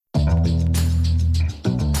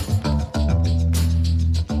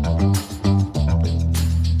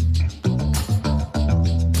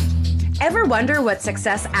wonder what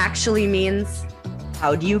success actually means?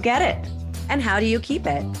 How do you get it? And how do you keep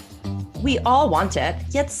it? We all want it,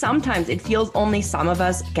 yet sometimes it feels only some of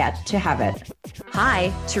us get to have it.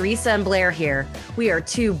 Hi, Teresa and Blair here. We are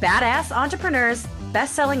two badass entrepreneurs,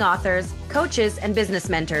 best-selling authors, coaches, and business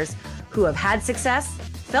mentors who have had success,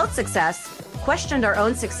 felt success, questioned our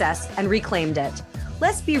own success, and reclaimed it.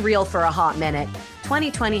 Let's be real for a hot minute.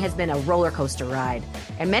 2020 has been a roller coaster ride,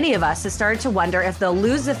 and many of us have started to wonder if they'll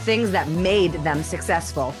lose the things that made them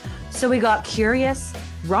successful. So we got curious,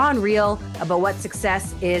 raw and real about what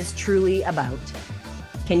success is truly about.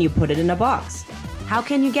 Can you put it in a box? How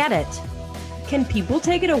can you get it? Can people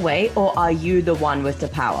take it away, or are you the one with the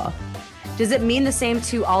power? Does it mean the same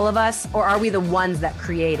to all of us, or are we the ones that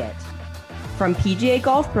create it? From PGA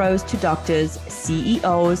golf pros to doctors,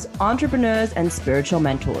 CEOs, entrepreneurs, and spiritual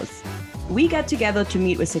mentors, we get together to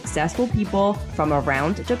meet with successful people from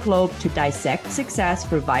around the globe to dissect success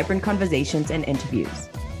through vibrant conversations and interviews.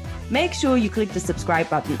 Make sure you click the subscribe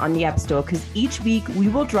button on the App Store, because each week we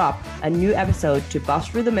will drop a new episode to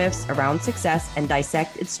bust through the myths around success and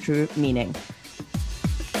dissect its true meaning.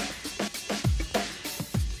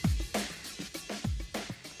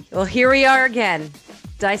 Well, here we are again,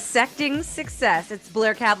 dissecting success. It's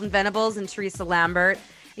Blair Kaplan-Venables and Teresa Lambert.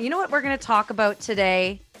 And you know what we're going to talk about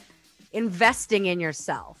today? Investing in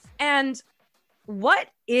yourself. And what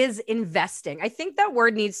is investing? I think that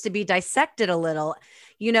word needs to be dissected a little.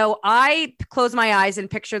 You know, I close my eyes and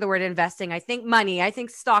picture the word investing. I think money, I think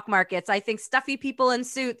stock markets, I think stuffy people in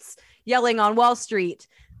suits yelling on Wall Street.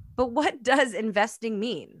 But what does investing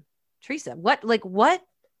mean? Teresa, what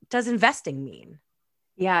does investing mean?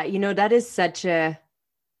 Yeah, that is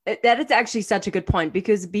actually such a good point,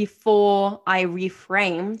 because before I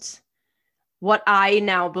reframed what I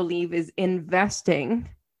now believe is investing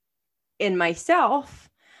in myself,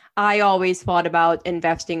 I always thought about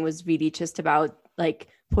investing was really just about like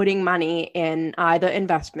putting money in either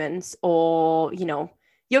investments or, your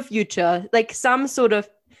future, like some sort of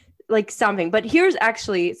like something. But here's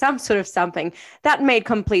actually some sort of something that made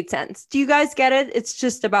complete sense. Do you guys get it? It's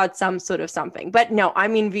just about some sort of something. But no, I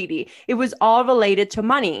mean, really, it was all related to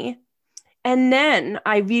money. And then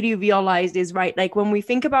I really realized is right, like when we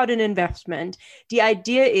think about an investment, the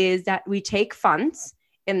idea is that we take funds,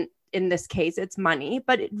 in this case, it's money,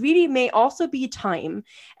 but it really may also be time.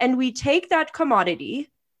 And we take that commodity,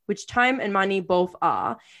 which time and money both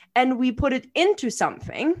are, and we put it into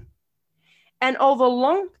something. And over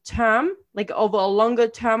long term, like over a longer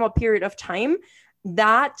term or period of time,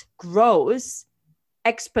 that grows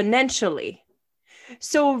exponentially.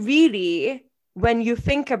 So really, when you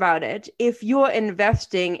think about it, if you're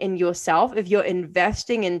investing in yourself, if you're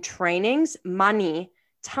investing in trainings, money,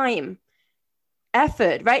 time,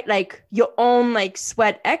 effort, right? Like your own like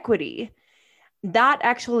sweat equity, that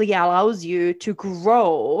actually allows you to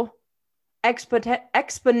grow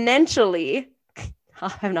exponentially. I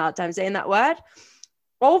have not time saying that word,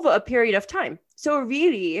 over a period of time. So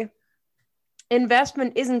really,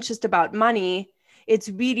 investment isn't just about money. It's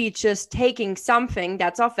really just taking something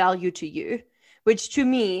that's of value to you, which to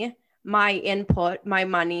me, my input, my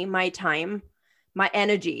money, my time, my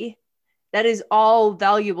energy, that is all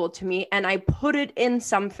valuable to me. And I put it in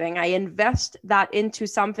something. I invest that into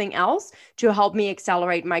something else to help me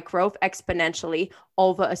accelerate my growth exponentially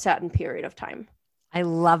over a certain period of time. I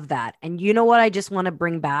love that. And you know what? I just want to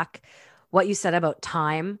bring back what you said about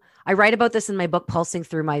time. I write about this in my book, Pulsing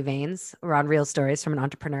Through My Veins, around real stories from an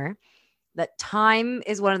entrepreneur, that time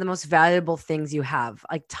is one of the most valuable things you have.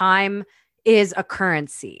 Like time is a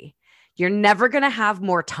currency. You're never going to have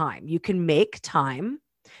more time. You can make time,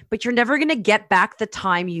 but you're never going to get back the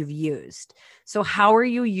time you've used. So how are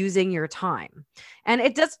you using your time? And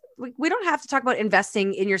we don't have to talk about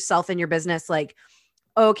investing in yourself and your business. Like,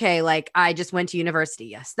 okay, like I just went to university.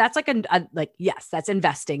 Yes. That's yes, that's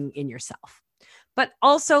investing in yourself. But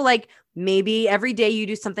also like maybe every day you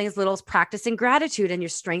do something as little as practicing gratitude and you're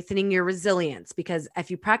strengthening your resilience, because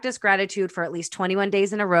if you practice gratitude for at least 21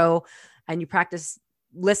 days in a row and you practice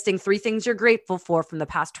listing 3 things you're grateful for from the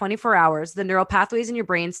past 24 hours, the neural pathways in your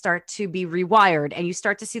brain start to be rewired and you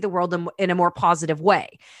start to see the world in a more positive way.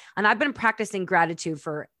 And I've been practicing gratitude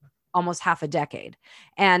for almost half a decade.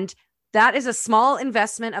 And that is a small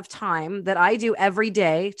investment of time that I do every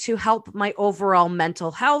day to help my overall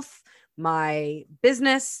mental health, my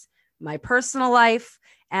business, my personal life.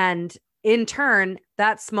 And in turn,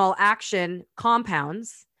 that small action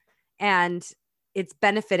compounds and it's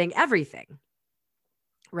benefiting everything.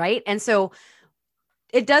 Right. And so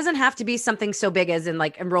it doesn't have to be something so big as in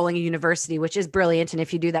like enrolling a university, which is brilliant. And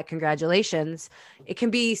if you do that, congratulations. It can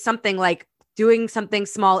be something like doing something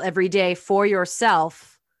small every day for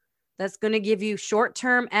yourself that's going to give you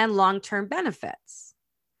short-term and long-term benefits.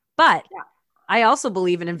 But I also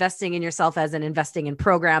believe in investing in yourself as in investing in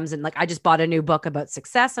programs. And like, I just bought a new book about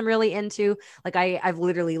success I'm really into. Like I've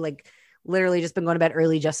literally just been going to bed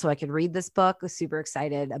early just so I could read this book. I was super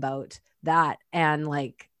excited about that. And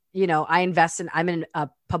like, you know, I'm in a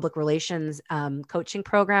public relations coaching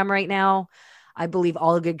program right now. I believe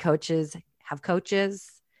all good coaches have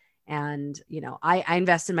coaches. And, you know, I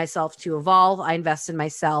invest in myself to evolve. I invest in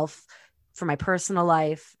myself for my personal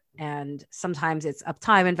life. And sometimes it's a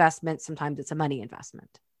time investment. Sometimes it's a money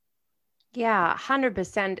investment. Yeah,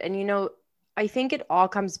 100%. And, you know, I think it all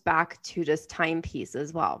comes back to this time piece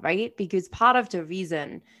as well, right? Because part of the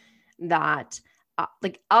reason that,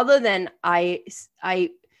 like, other than I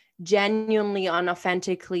genuinely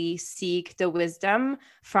unauthentically seek the wisdom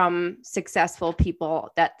from successful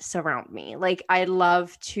people that surround me. Like, I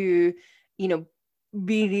love to, you know,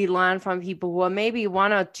 really learn from people who are maybe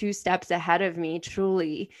one or two steps ahead of me,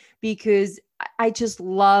 truly, because I just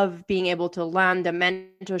love being able to learn the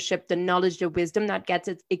mentorship, the knowledge, the wisdom that gets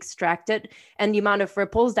extracted, and the amount of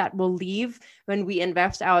ripples that will leave when we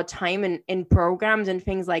invest our time in programs and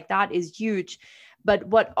things like that is huge. But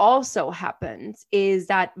what also happens is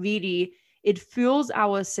that really it fuels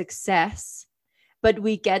our success, but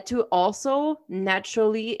we get to also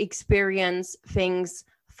naturally experience things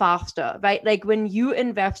faster, right? Like when you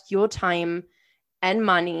invest your time and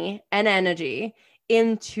money and energy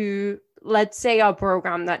into, let's say, a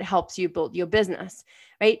program that helps you build your business,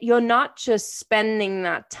 right? You're not just spending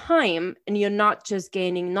that time and you're not just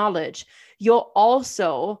gaining knowledge. You're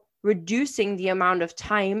also reducing the amount of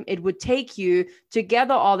time it would take you to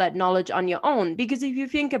gather all that knowledge on your own. Because if you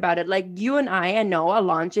think about it, like you and I know, are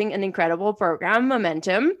launching an incredible program,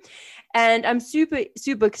 Momentum. And I'm super,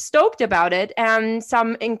 super stoked about it. And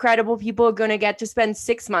some incredible people are going to get to spend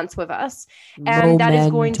 6 months with us. And that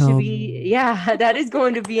is going to be, that is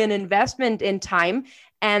going to be an investment in time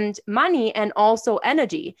and money and also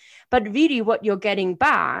energy. But really what you're getting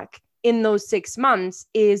back in those 6 months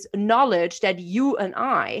is knowledge that you and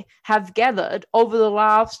I have gathered over the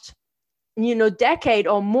last, you know, decade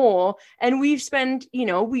or more. And we've spent, you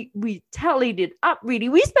know, we tallied it up really.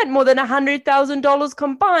 We spent more than $100,000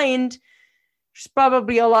 combined. It's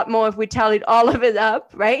probably a lot more if we tallied all of it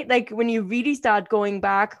up, right? Like when you really start going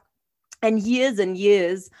back and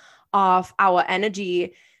years of our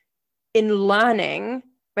energy in learning,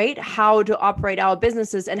 right, how to operate our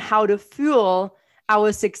businesses and how to fuel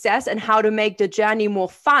our success and how to make the journey more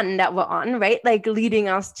fun that we're on, right? Like leading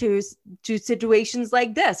us to situations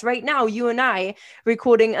like this. Right now, you and I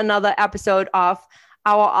recording another episode of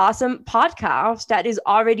our awesome podcast that is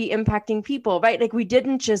already impacting people, right? Like we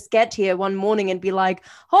didn't just get here one morning and be like,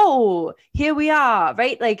 oh, here we are,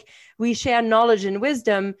 right? Like we share knowledge and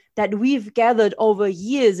wisdom that we've gathered over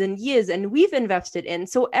years and years and we've invested in.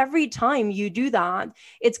 So every time you do that,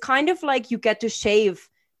 it's kind of like you get to shave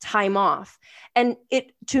time off. And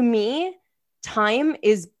it, to me, time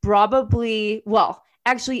is probably, well,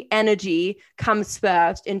 actually energy comes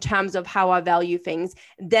first in terms of how I value things,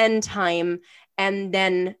 then time, and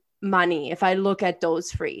then money. If I look at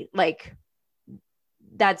those three, like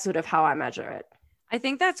that's sort of how I measure it. I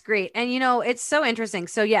think that's great. And, you know, it's so interesting.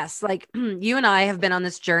 So yes, like you and I have been on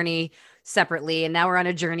this journey separately and now we're on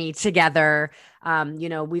a journey together. You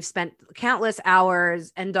know, we've spent countless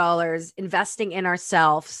hours and dollars investing in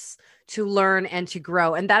ourselves to learn and to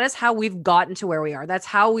grow. And that is how we've gotten to where we are. That's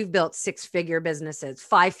how we've built 6-figure businesses,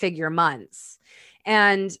 5-figure months.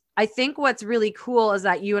 And I think what's really cool is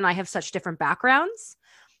that you and I have such different backgrounds.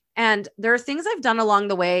 And there are things I've done along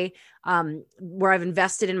the way where I've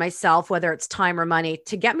invested in myself, whether it's time or money,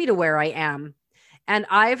 to get me to where I am. And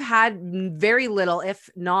I've had very little, if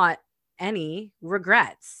not any,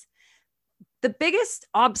 regrets. The biggest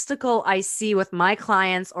obstacle I see with my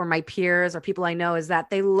clients or my peers or people I know is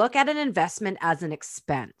that they look at an investment as an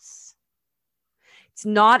expense. It's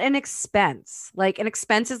not an expense. Like an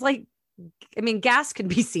expense is like, I mean, gas can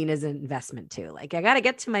be seen as an investment too. Like I got to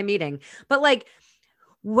get to my meeting, but like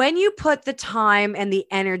when you put the time and the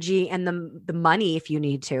energy and the money, if you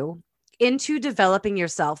need to, into developing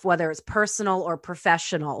yourself, whether it's personal or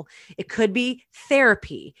professional, it could be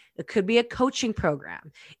therapy. It could be a coaching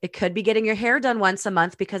program. It could be getting your hair done once a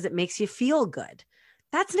month because it makes you feel good.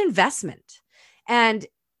 That's an investment. And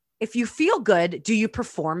if you feel good, do you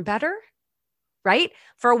perform better? Right?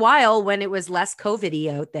 For a while, when it was less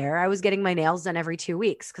COVID-y out there, I was getting my nails done every 2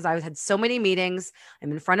 weeks because I had so many meetings.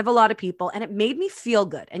 I'm in front of a lot of people and it made me feel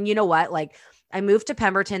good. And you know what? Like I moved to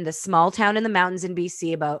Pemberton, this small town in the mountains in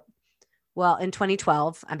BC, about Well, in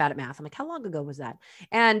 2012, I'm bad at math. I'm like, how long ago was that?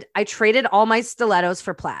 And I traded all my stilettos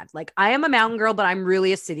for plaid. Like, I am a mountain girl, but I'm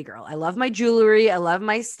really a city girl. I love my jewelry. I love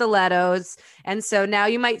my stilettos. And so now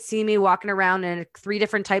you might see me walking around in 3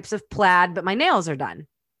 different types of plaid, but my nails are done.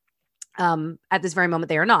 At this very moment,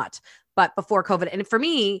 they are not. But before COVID, and for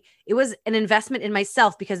me, it was an investment in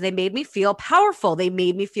myself because they made me feel powerful. They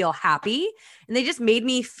made me feel happy, and they just made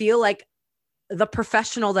me feel like the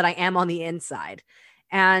professional that I am on the inside.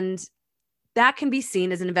 And that can be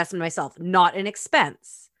seen as an investment in myself, not an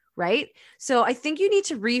expense, right? So I think you need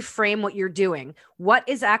to reframe what you're doing. What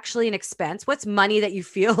is actually an expense? What's money that you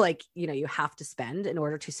feel like, you have to spend in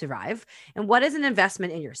order to survive? And what is an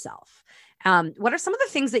investment in yourself? What are some of the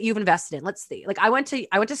things that you've invested in? Let's see. Like I went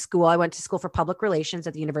to school for public relations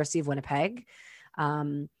at the University of Winnipeg.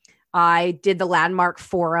 I did the Landmark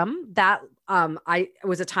Forum. That it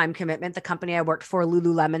was a time commitment. The company I worked for,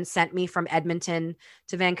 Lululemon, sent me from Edmonton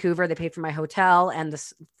to Vancouver. They paid for my hotel and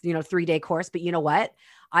this, 3-day course. But you know what?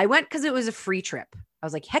 I went because it was a free trip. I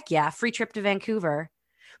was like, heck yeah, free trip to Vancouver.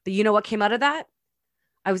 But you know what came out of that?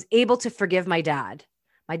 I was able to forgive my dad.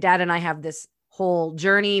 My dad and I have this whole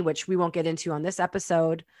journey, which we won't get into on this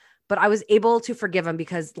episode, but I was able to forgive him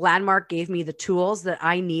because Landmark gave me the tools that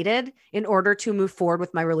I needed in order to move forward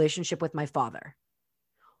with my relationship with my father.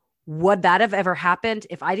 Would that have ever happened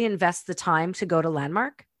if I didn't invest the time to go to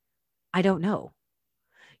Landmark? I don't know.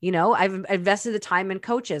 I've invested the time in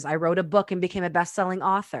coaches. I wrote a book and became a best-selling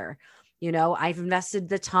author. I've invested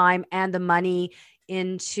the time and the money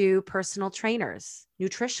into personal trainers,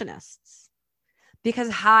 nutritionists, because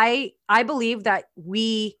I believe that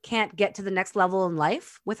we can't get to the next level in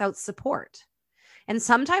life without support. And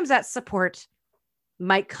sometimes that support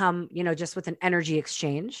might come, just with an energy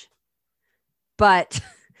exchange, but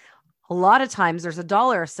a lot of times there's a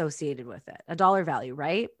dollar associated with it, a dollar value,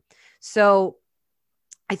 right? So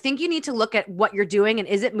I think you need to look at what you're doing and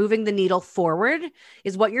is it moving the needle forward?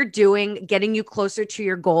 Is what you're doing getting you closer to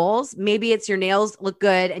your goals? Maybe it's your nails look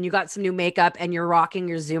good and you got some new makeup and you're rocking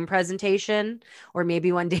your Zoom presentation, or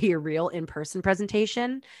maybe one day your real in-person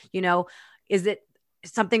presentation. Is it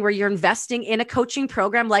something where you're investing in a coaching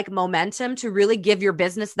program like Momentum to really give your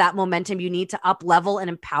business that momentum you need to up level and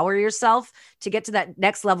empower yourself to get to that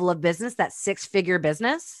next level of business, that 6-figure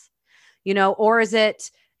business? Or is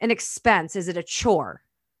it an expense? Is it a chore?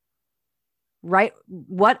 Right?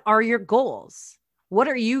 What are your goals? What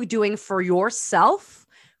are you doing for yourself,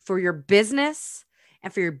 for your business,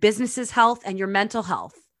 and for your business's health and your mental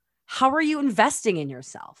health? How are you investing in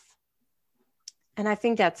yourself? And I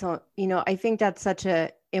think that's, I think that's such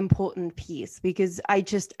a important piece because I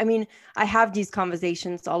have these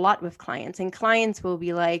conversations a lot with clients, and clients will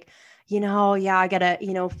be like, yeah, I gotta,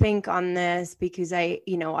 think on this because I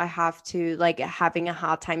have to, like, having a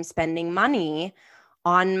hard time spending money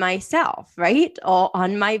on myself, right? Or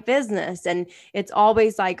on my business. And it's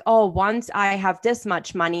always like, oh, once I have this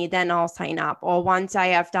much money, then I'll sign up. Or once I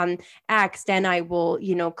have done X, then I will,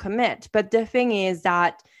 commit. But the thing is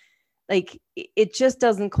that, like, it just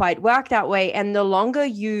doesn't quite work that way. And the longer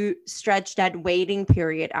you stretch that waiting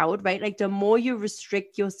period out, right? Like the more you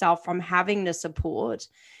restrict yourself from having the support,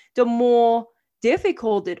 the more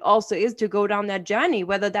difficult it also is to go down that journey,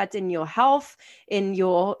 whether that's in your health, in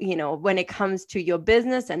your, when it comes to your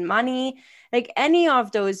business and money, like any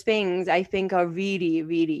of those things, I think are really,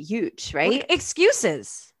 really huge, right? Like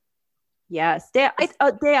excuses. Yes, they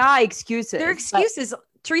are excuses. They're excuses.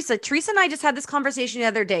 Teresa and I just had this conversation the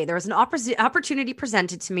other day. There was an opportunity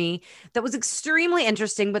presented to me that was extremely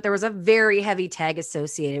interesting, but there was a very heavy tag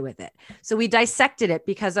associated with it. So we dissected it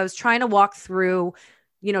because I was trying to walk through,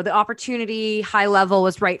 the opportunity high level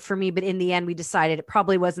was right for me, but in the end, we decided it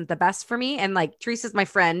probably wasn't the best for me. And like Teresa's my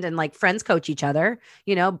friend, and like friends coach each other,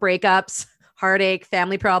 breakups, heartache,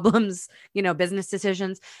 family problems, business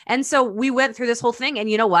decisions. And so we went through this whole thing.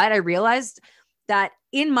 And you know what? I realized that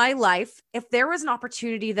in my life, if there was an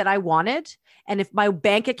opportunity that I wanted, and if my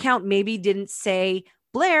bank account maybe didn't say,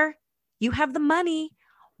 Blair, you have the money.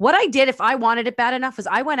 What I did, if I wanted it bad enough, was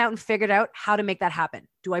I went out and figured out how to make that happen.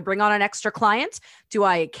 Do I bring on an extra client? Do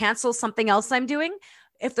I cancel something else I'm doing?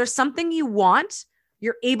 If there's something you want,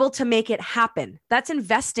 you're able to make it happen. That's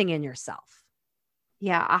investing in yourself.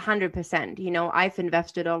 Yeah, 100%. I've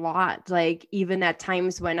invested a lot, like even at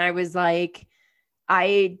times when I was like,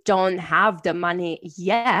 I don't have the money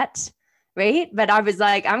yet, right? But I was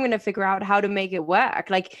like, I'm going to figure out how to make it work.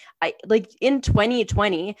 Like in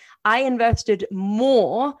 2020, I invested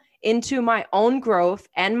more into my own growth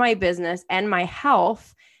and my business and my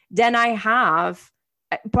health than I have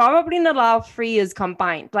probably in the last 3 years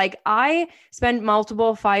combined. Like I spent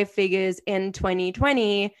multiple 5 figures in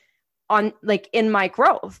 2020 on like in my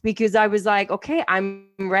growth, because I was like, okay, I'm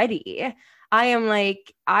ready. I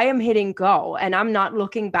am hitting go and I'm not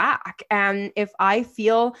looking back. And if I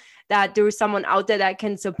feel that there is someone out there that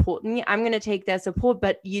can support me, I'm going to take that support.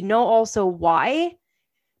 But you know also why?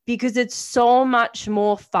 Because it's so much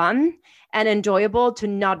more fun and enjoyable to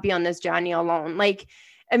not be on this journey alone. Like,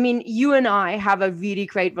 I mean, you and I have a really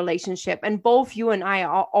great relationship, and both you and I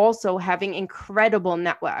are also having incredible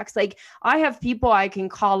networks. Like, I have people I can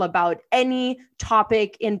call about any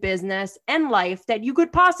topic in business and life that you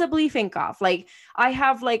could possibly think of. Like, I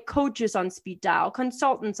have like coaches on speed dial,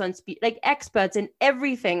 consultants on speed, like experts in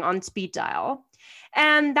everything on speed dial.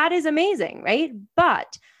 And that is amazing, right?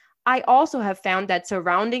 But I also have found that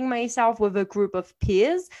surrounding myself with a group of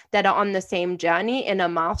peers that are on the same journey in a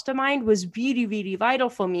mastermind was really, really vital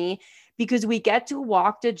for me, because we get to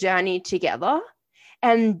walk the journey together.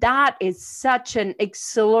 And that is such an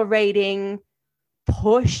exhilarating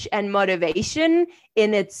push and motivation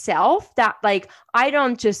in itself, that like I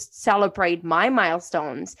don't just celebrate my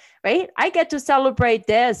milestones, right? I get to celebrate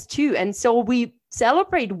theirs too. And so we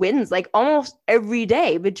celebrate wins like almost every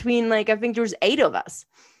day between like, I think there's 8 of us.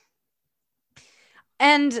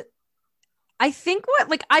 And I think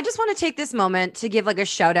I just want to take this moment to give like a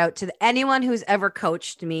shout out to anyone who's ever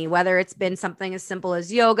coached me, whether it's been something as simple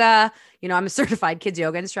as yoga. I'm a certified kids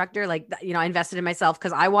yoga instructor. Like, I invested in myself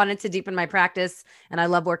because I wanted to deepen my practice and I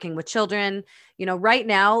love working with children. Right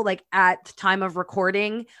now, like at the time of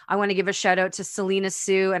recording, I want to give a shout out to Selena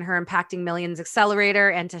Sue and her Impacting Millions Accelerator,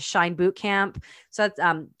 and to Shine Bootcamp. So that's,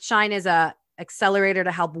 Shine is a accelerator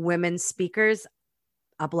to help women speakers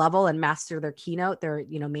up level and master their keynote, their,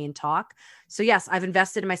 main talk. So yes, I've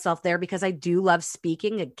invested in myself there because I do love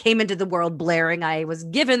speaking. It came into the world blaring. I was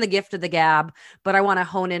given the gift of the gab, but I want to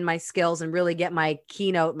hone in my skills and really get my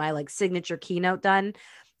keynote, my like signature keynote done.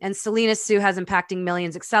 And Selena Sue has Impacting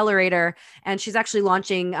Millions Accelerator, and she's actually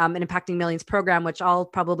launching an Impacting Millions program, which I'll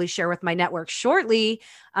probably share with my network shortly.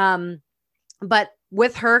 But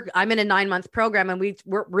with her, I'm in a 9-month program, and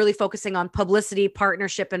we're really focusing on publicity,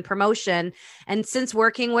 partnership, and promotion. And since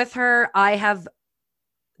working with her, I have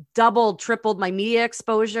doubled, tripled my media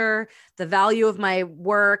exposure, the value of my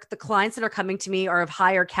work. The clients that are coming to me are of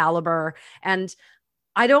higher caliber. And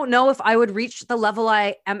I don't know if I would reach the level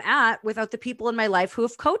I am at without the people in my life who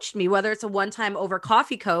have coached me, whether it's a one-time over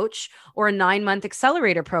coffee coach or a 9-month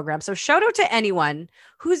accelerator program. So shout out to anyone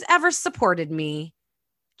who's ever supported me.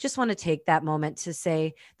 Just want to take that moment to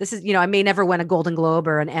say, this is, I may never win a Golden Globe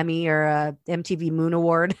or an Emmy or a MTV Moon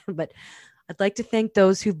Award, but I'd like to thank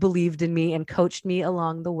those who've believed in me and coached me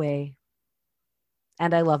along the way.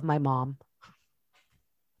 And I love my mom.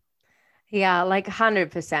 Yeah, like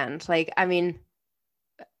 100%. Like, I mean,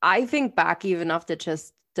 I think back even after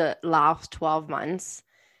just the last 12 months,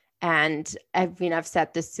 and I've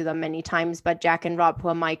said this to them many times, but Jack and Rob, who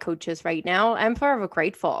are my coaches right now, I'm forever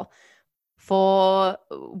grateful for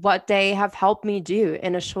what they have helped me do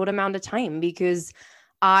in a short amount of time, because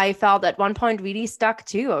I felt at one point really stuck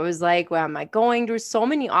too. I was like, where am I going? There's so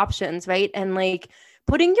many options, right? And like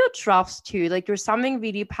putting your trust to, like, there's something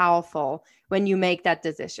really powerful when you make that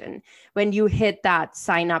decision, when you hit that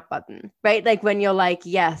sign up button, right? Like when you're like,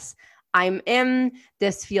 yes, I'm in,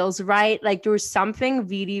 this feels right. Like there's something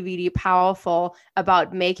really, really powerful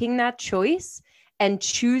about making that choice and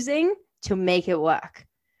choosing to make it work.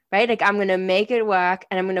 Right? Like I'm going to make it work,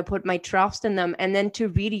 and I'm going to put my trust in them. And then to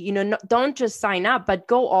really, don't just sign up, but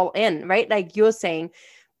go all in, right? Like you're saying,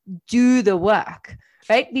 do the work,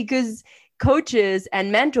 right? Because coaches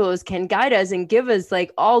and mentors can guide us and give us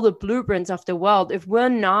like all the blueprints of the world. If we're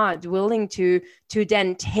not willing to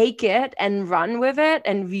then take it and run with it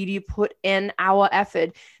and really put in our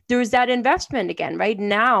effort, there's that investment again, right?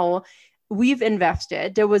 Now we've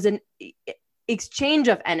invested. There was an exchange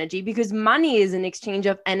of energy, because money is an exchange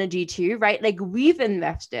of energy too, right? Like we've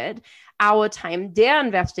invested our time, they're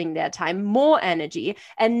investing their time, more energy.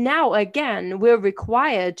 And now again, we're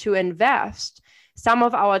required to invest some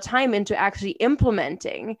of our time into actually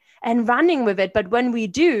implementing and running with it. But when we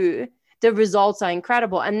do, the results are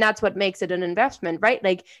incredible. And that's what makes it an investment, right?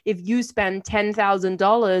 Like if you spend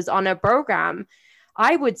 $10,000 on a program,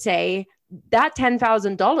 I would say that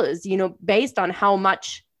 $10,000, based on how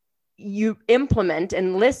much you implement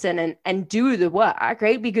and listen and do the work,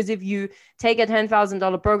 right? Because if you take a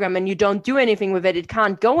 $10,000 program and you don't do anything with it, it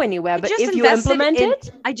can't go anywhere. But if you implement it,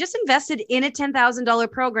 I just invested in a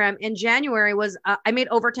 $10,000 program in January. I made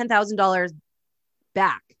over $10,000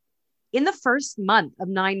 back in the first month of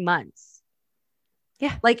 9 months.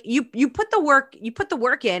 Yeah. Like you put the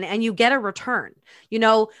work in and you get a return.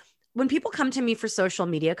 when people come to me for social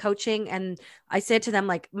media coaching, and I say to them,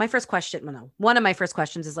 like, my first question, well, no, one of my first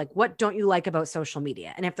questions is like, what don't you like about social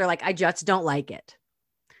media? And if they're like, I just don't like it,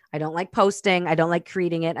 I don't like posting, I don't like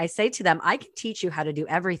creating it, I say to them, I can teach you how to do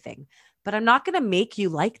everything, but I'm not going to make you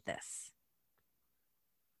like this.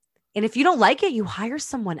 And if you don't like it, you hire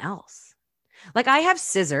someone else. Like, I have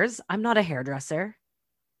scissors. I'm not a hairdresser.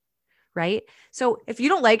 Right? So if you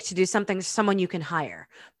don't like to do something, there's someone you can hire.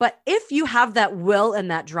 But if you have that will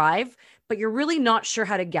and that drive, but you're really not sure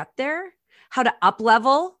how to get there, how to up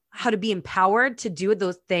level, how to be empowered to do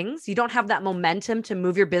those things, you don't have that momentum to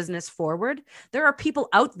move your business forward. There are people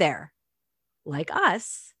out there like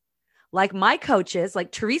us, like my coaches,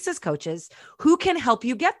 like Teresa's coaches, who can help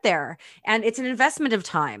you get there. And it's an investment of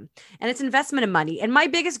time and it's investment of money. And my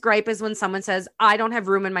biggest gripe is when someone says, I don't have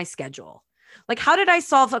room in my schedule. Like, how did I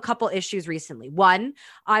solve a couple issues recently? One,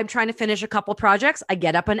 I'm trying to finish a couple projects. I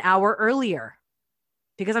get up an hour earlier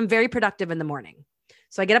because I'm very productive in the morning.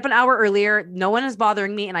 So I get up an hour earlier. No one is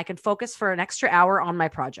bothering me and I can focus for an extra hour on my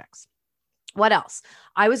projects. What else?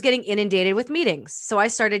 I was getting inundated with meetings. So I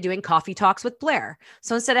started doing coffee talks with Blair.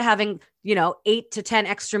 So instead of having, 8 to 10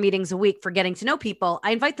 extra meetings a week for getting to know people,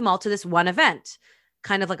 I invite them all to this one event,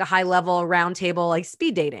 kind of like a high level round table, like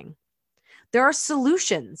speed dating. There are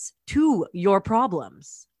solutions to your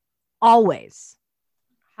problems, always.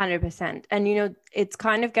 100%. And, it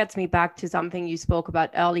kind of gets me back to something you spoke about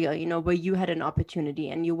earlier, where you had an opportunity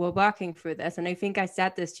and you were working through this. And I think I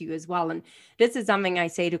said this to you as well. And this is something I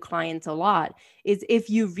say to clients a lot is if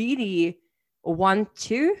you really want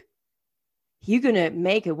to, you're going to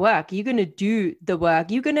make it work. You're going to do the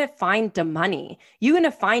work. You're going to find the money. You're going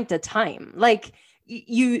to find the time. Like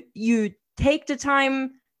you take the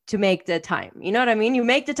time to make the time. You know what I mean? You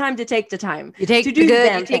make the time to take the time. You take to the do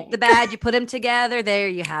good, the you take the bad, you put them together. There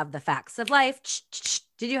you have the facts of life.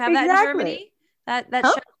 Did you have that in Germany? That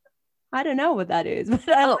show? I don't know what that is.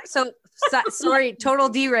 But sorry, total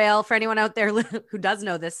derail for anyone out there who does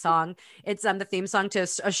know this song. It's the theme song to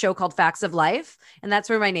a show called Facts of Life. And that's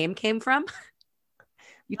where my name came from.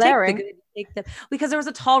 You take the good, because there was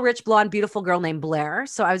a tall, rich, blonde, beautiful girl named Blair.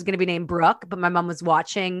 So I was going to be named Brooke, but my mom was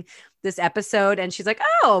watching this episode and she's like,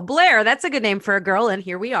 oh, Blair, that's a good name for a girl. And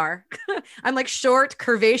here we are. I'm like short,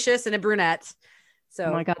 curvaceous, and a brunette. So,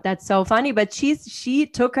 oh my God, that's so funny. But she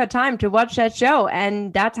took her time to watch that show.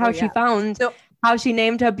 And that's how she found how she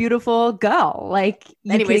named her beautiful girl. Like,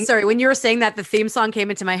 anyway, sorry. When you were saying that, the theme song came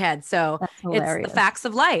into my head. So it's the facts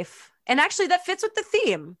of life. And actually that fits with the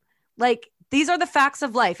theme. Like, these are the facts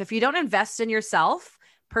of life. If you don't invest in yourself,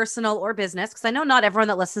 personal or business, because I know not everyone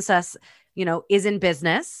that listens to us, is in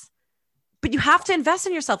business, but you have to invest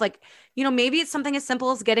in yourself. Like, maybe it's something as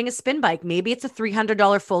simple as getting a spin bike. Maybe it's a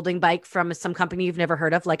 $300 folding bike from some company you've never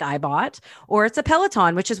heard of, like I bought, or it's a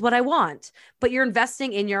Peloton, which is what I want, but you're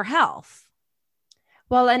investing in your health.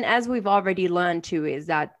 Well, and as we've already learned too, is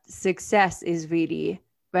that success is really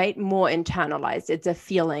more internalized. It's a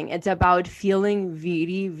feeling. It's about feeling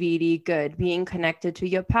really, really good, being connected to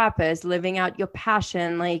your purpose, living out your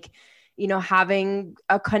passion, having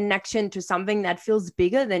a connection to something that feels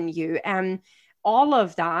bigger than you. And all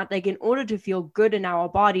of that, in order to feel good in our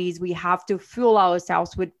bodies, we have to fuel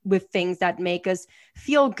ourselves with things that make us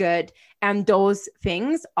feel good. And those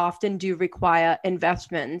things often do require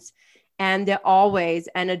investments. And they're always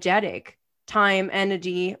energetic: time,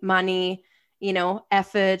 energy, money,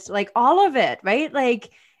 effort, all of it, right?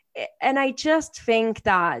 And I just think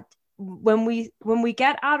that when we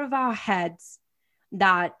get out of our heads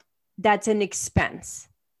that's an expense,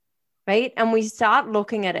 right? And we start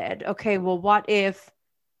looking at it, okay, well, what if,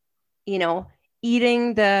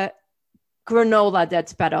 eating the granola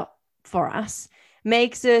that's better for us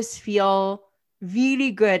makes us feel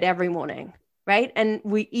really good every morning, right? And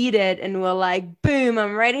we eat it and we're like, boom,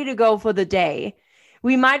 I'm ready to go for the day.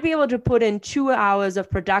 We might be able to put in 2 hours of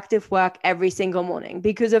productive work every single morning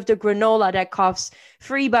because of the granola that costs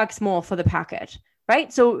 $3 more for the packet,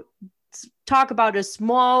 right? So talk about a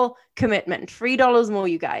small commitment, $3 more,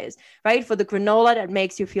 you guys, right? For the granola that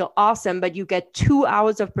makes you feel awesome, but you get 2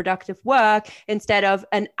 hours of productive work instead of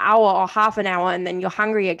an hour or half an hour, and then you're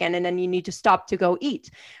hungry again, and then you need to stop to go eat,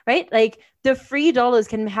 right? The $3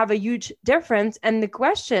 can have a huge difference. And the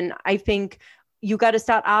question I think you got to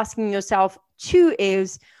start asking yourself too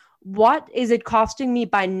is, what is it costing me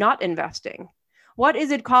by not investing? What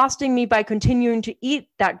is it costing me by continuing to eat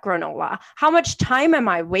that granola? How much time am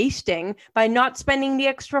I wasting by not spending the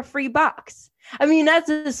extra $3? I mean, that's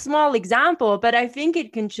a small example, but I think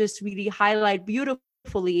it can just really highlight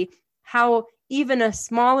beautifully how even a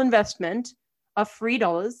small investment of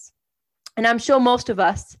 $3, and I'm sure most of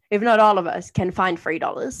us, if not all of us, can find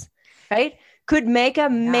 $3, right? could make a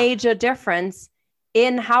major difference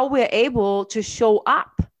in how we're able to show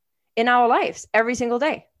up in our lives every single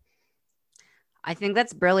day. I think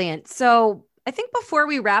that's brilliant. So I think before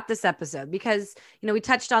we wrap this episode, because, we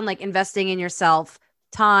touched on like investing in yourself,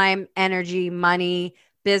 time, energy, money,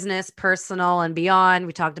 business, personal, and beyond.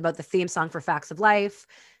 We talked about the theme song for Facts of Life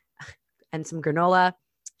and some granola.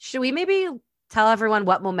 Should we maybe tell everyone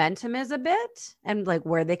what momentum is a bit and like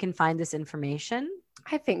where they can find this information?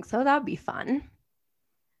 I think so. That'd be fun.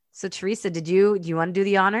 So Teresa, do you want to do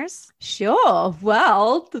the honors? Sure.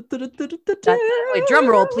 Well, wait, drum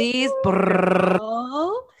roll, please.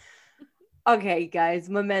 Okay, guys,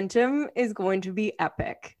 momentum is going to be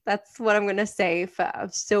epic. That's what I'm going to say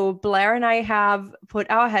first. So Blair and I have put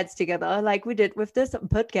our heads together like we did with this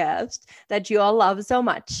podcast that you all love so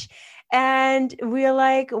much. And we're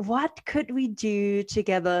like, what could we do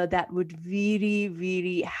together that would really,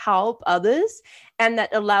 really help others and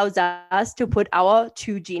that allows us to put our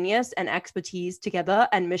two genius and expertise together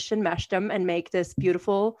and mission mesh them and make this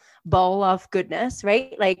beautiful bowl of goodness,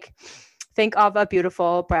 right? Like, think of a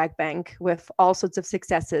beautiful brag bank with all sorts of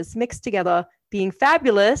successes mixed together, being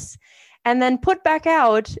fabulous, and then put back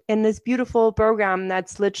out in this beautiful program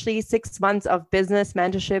that's literally 6 months of business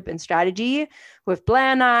mentorship and strategy with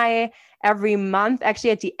Blair and I every month.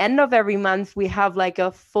 Actually, at the end of every month, we have like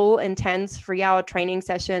a full intense 3-hour training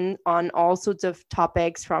session on all sorts of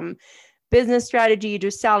topics, from business strategy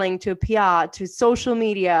to selling to PR to social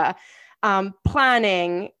media,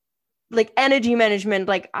 planning, like energy management.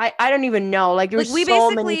 Like I don't even know. Like there's we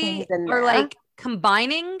so many things in there. Are like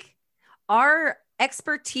combining our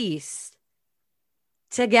expertise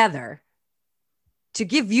together to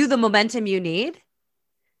give you the momentum you need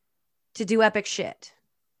to do epic shit.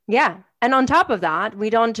 Yeah. And on top of that,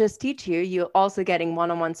 we don't just teach you, you're also getting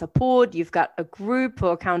one-on-one support. You've got a group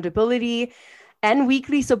for accountability and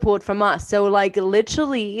weekly support from us. So like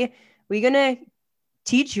literally, we're going to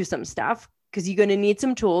teach you some stuff because you're going to need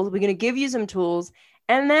some tools. We're going to give you some tools.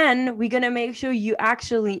 And then we're going to make sure you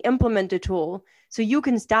actually implement the tool so you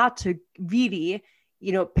can start to really,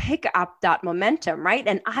 pick up that momentum, right?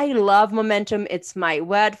 And I love momentum. It's my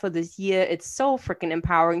word for this year. It's so freaking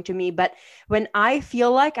empowering to me. But when I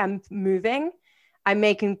feel like I'm moving, I'm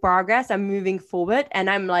making progress, I'm moving forward, and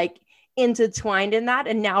I'm like intertwined in that.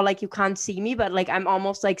 And now like you can't see me, but like I'm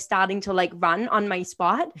almost like starting to like run on my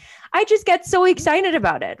spot. I just get so excited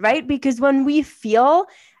about it, right? Because when we feel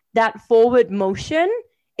that forward motion,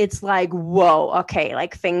 it's like, whoa, okay,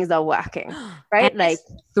 like things are working, right? And like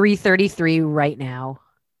 3:33 right now.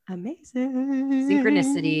 Amazing.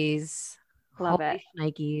 Synchronicities. Love Holy it.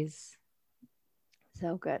 Nikes.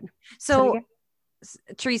 So good. So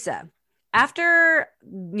Teresa, after,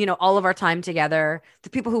 all of our time together, the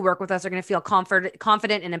people who work with us are going to feel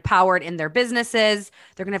confident and empowered in their businesses.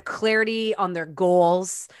 They're going to have clarity on their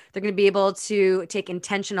goals. They're going to be able to take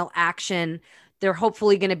intentional action. They're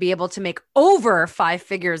hopefully going to be able to make over 5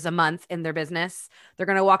 figures a month in their business. They're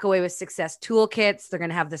going to walk away with success toolkits. They're going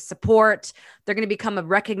to have the support. They're going to become a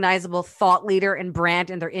recognizable thought leader and brand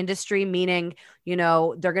in their industry, meaning,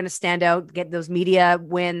 they're going to stand out, get those media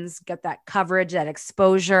wins, get that coverage, that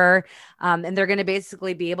exposure. And they're going to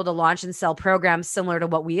basically be able to launch and sell programs similar to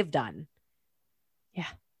what we have done. Yeah.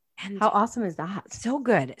 And how awesome is that? So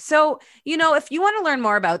good. So, if you want to learn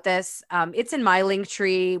more about this, it's in my link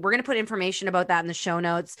tree. We're going to put information about that in the show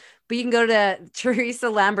notes, but you can go to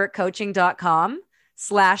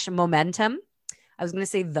teresalambertcoaching.com/momentum. I was going to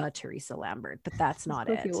say the Teresa Lambert, but that's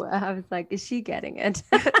not it. I was like, is she getting it?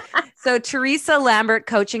 So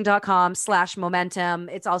teresalambertcoaching.com/momentum.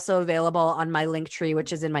 It's also available on my link tree,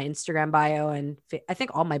 which is in my Instagram bio. And I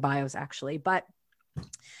think all my bios actually, but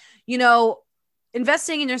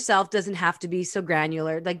investing in yourself doesn't have to be so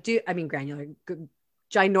granular. Granular,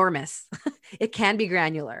 ginormous. It can be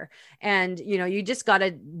granular. And, you just got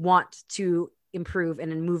to want to improve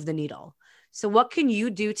and move the needle. So what can you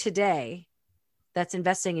do today that's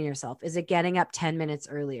investing in yourself? Is it getting up 10 minutes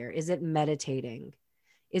earlier? Is it meditating?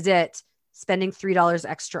 Is it spending $3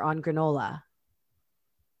 extra on granola?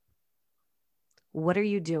 What are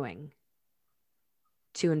you doing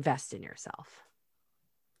to invest in yourself?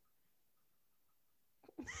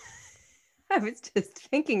 I was just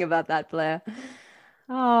thinking about that, Blair.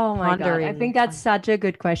 Oh my God. I think that's such a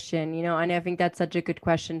good question, and I think that's such a good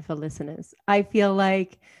question for listeners. I feel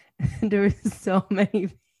like there's so many.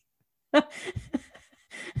 I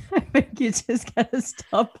think you just gotta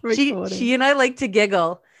stop recording. She and I like to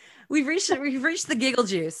giggle. We've reached the giggle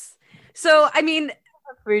juice. So, I've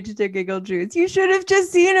reached the giggle juice. You should have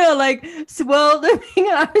just seen her like swirl the thing.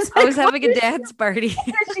 I was having a dance party.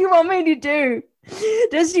 What does she want me to do?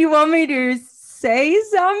 Does she want me to say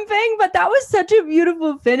something, but that was such a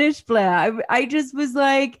beautiful finish, Blair. I just was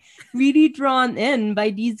like really drawn in by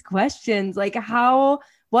these questions. Like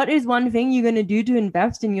what is one thing you're going to do to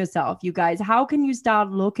invest in yourself, you guys? How can you start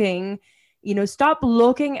looking, stop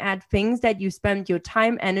looking at things that you spend your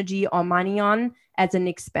time, energy, or money on as an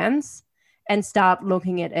expense and start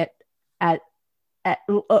looking at it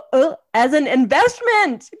as an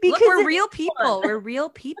investment? Because look, we're real people. We're real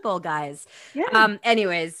people, guys. Yeah.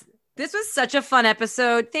 Anyways, this was such a fun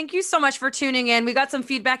episode. Thank you so much for tuning in. We got some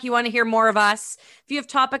feedback. You want to hear more of us. If you have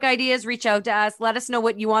topic ideas, reach out to us. Let us know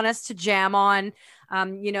what you want us to jam on.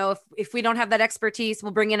 If we don't have that expertise,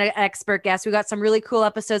 we'll bring in an expert guest. We got some really cool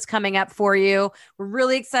episodes coming up for you. We're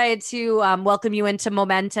really excited to welcome you into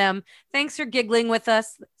Momentum. Thanks for giggling with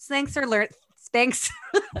us. Thanks.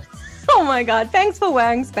 Oh my God. Thanks for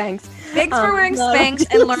wearing Spanx. Thanks for wearing Spanx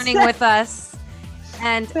and learning with us.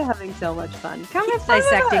 And we're having so much fun. Come keep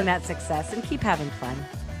dissecting that success and keep having fun.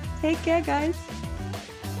 Take care, guys.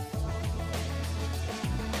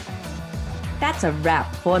 That's a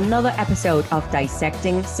wrap for another episode of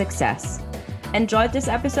Dissecting Success. Enjoyed this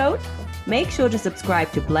episode? Make sure to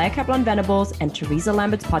subscribe to Blair Kaplan-Venables and Teresa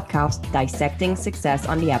Lambert's podcast, Dissecting Success,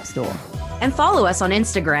 on the App Store. And follow us on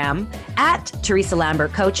Instagram at Teresa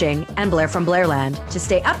Lambert Coaching and Blair from Blairland to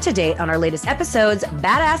stay up to date on our latest episodes,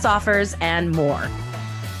 badass offers, and more.